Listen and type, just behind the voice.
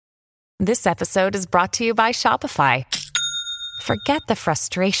This episode is brought to you by Shopify. Forget the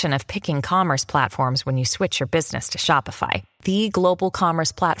frustration of picking commerce platforms when you switch your business to Shopify, the global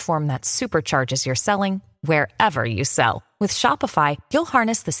commerce platform that supercharges your selling wherever you sell. With Shopify, you'll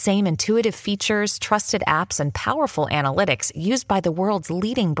harness the same intuitive features, trusted apps, and powerful analytics used by the world's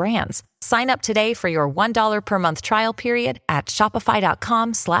leading brands. Sign up today for your $1 per month trial period at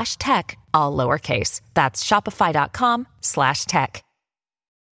shopify.com/tech, all lowercase. That's shopify.com/tech.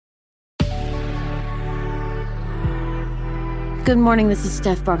 Good morning, this is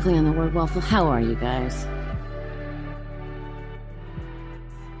Steph Barkley on the Word Waffle. How are you guys?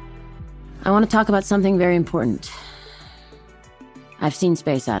 I want to talk about something very important. I've seen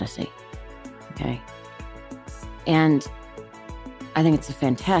Space Odyssey, okay? And I think it's a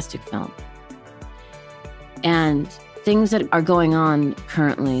fantastic film. And things that are going on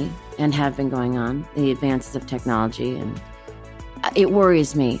currently and have been going on, the advances of technology, and it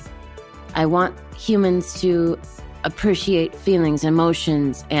worries me. I want humans to appreciate feelings,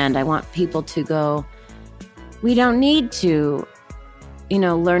 emotions, and I want people to go, we don't need to,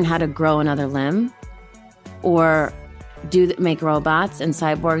 learn how to grow another limb or make robots and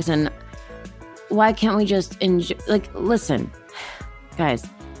cyborgs, and why can't we just enjoy, listen, guys,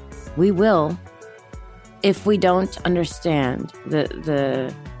 we will if we don't understand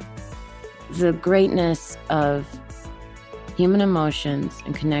the greatness of human emotions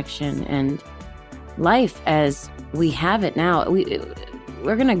and connection and life as we have it now.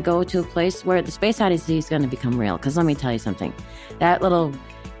 We're going to go to a place where the Space Odyssey is going to become real. Because let me tell you something. That little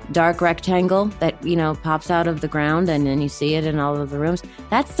dark rectangle that, pops out of the ground and then you see it in all of the rooms,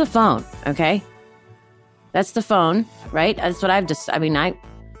 that's the phone, okay? That's the phone, right? That's what I was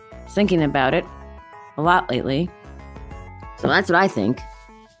thinking about it a lot lately. So that's what I think.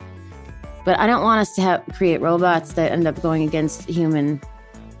 But I don't want us to create robots that end up going against the human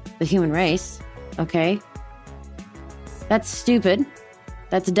race, okay? That's stupid.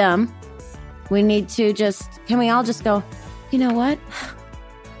 That's dumb. We need to can we all just go, you know what?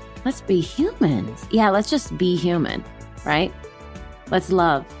 Let's be humans. Yeah, let's just be human, right? Let's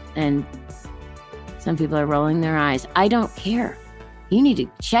love. And some people are rolling their eyes. I don't care. You need to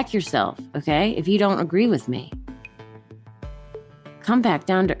check yourself, okay? If you don't agree with me, come back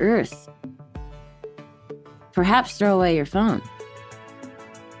down to earth. Perhaps throw away your phone.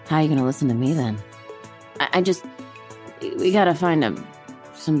 How are you going to listen to me then? We got to find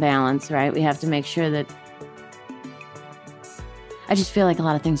some balance, right? We have to make sure that... I just feel like a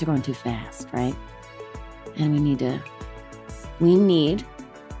lot of things are going too fast, right? And we need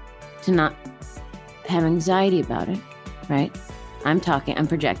to not have anxiety about it, right? I'm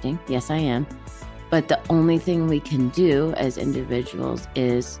projecting. Yes, I am. But the only thing we can do as individuals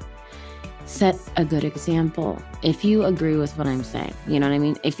is set a good example. If you agree with what I'm saying, you know what I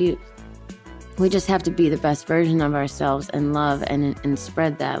mean? We just have to be the best version of ourselves and love and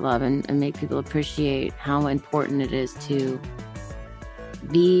spread that love and make people appreciate how important it is to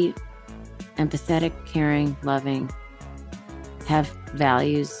be empathetic, caring, loving, have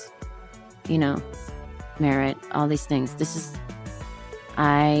values, merit, all these things.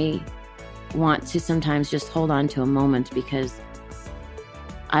 I want to sometimes just hold on to a moment because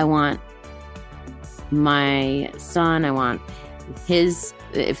I want my son, I want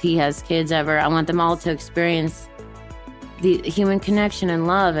if he has kids ever, I want them all to experience the human connection and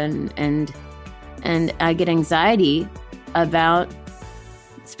love, and I get anxiety about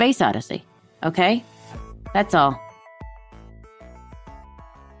Space Odyssey, okay? That's all.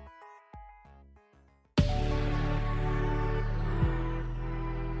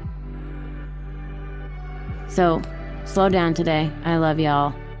 So, slow down today. I love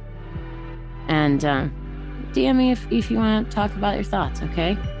y'all. And DM me if you want to talk about your thoughts,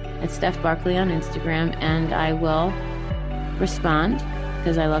 okay? It's Steph Barkley on Instagram, and I will respond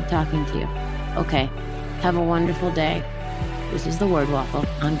because I love talking to you. Okay, have a wonderful day. This is the Word Waffle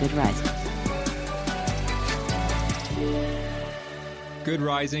on Good Risings. Good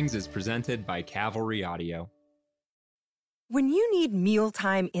Risings is presented by Cavalry Audio. When you need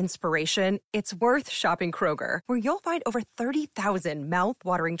mealtime inspiration, it's worth shopping Kroger, where you'll find over 30,000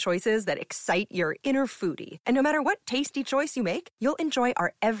 mouth-watering choices that excite your inner foodie. And no matter what tasty choice you make, you'll enjoy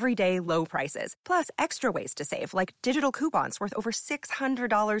our everyday low prices, plus extra ways to save, like digital coupons worth over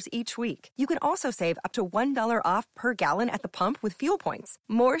 $600 each week. You can also save up to $1 off per gallon at the pump with fuel points.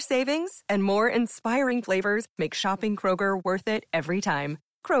 More savings and more inspiring flavors make shopping Kroger worth it every time.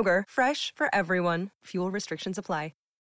 Kroger, fresh for everyone. Fuel restrictions apply.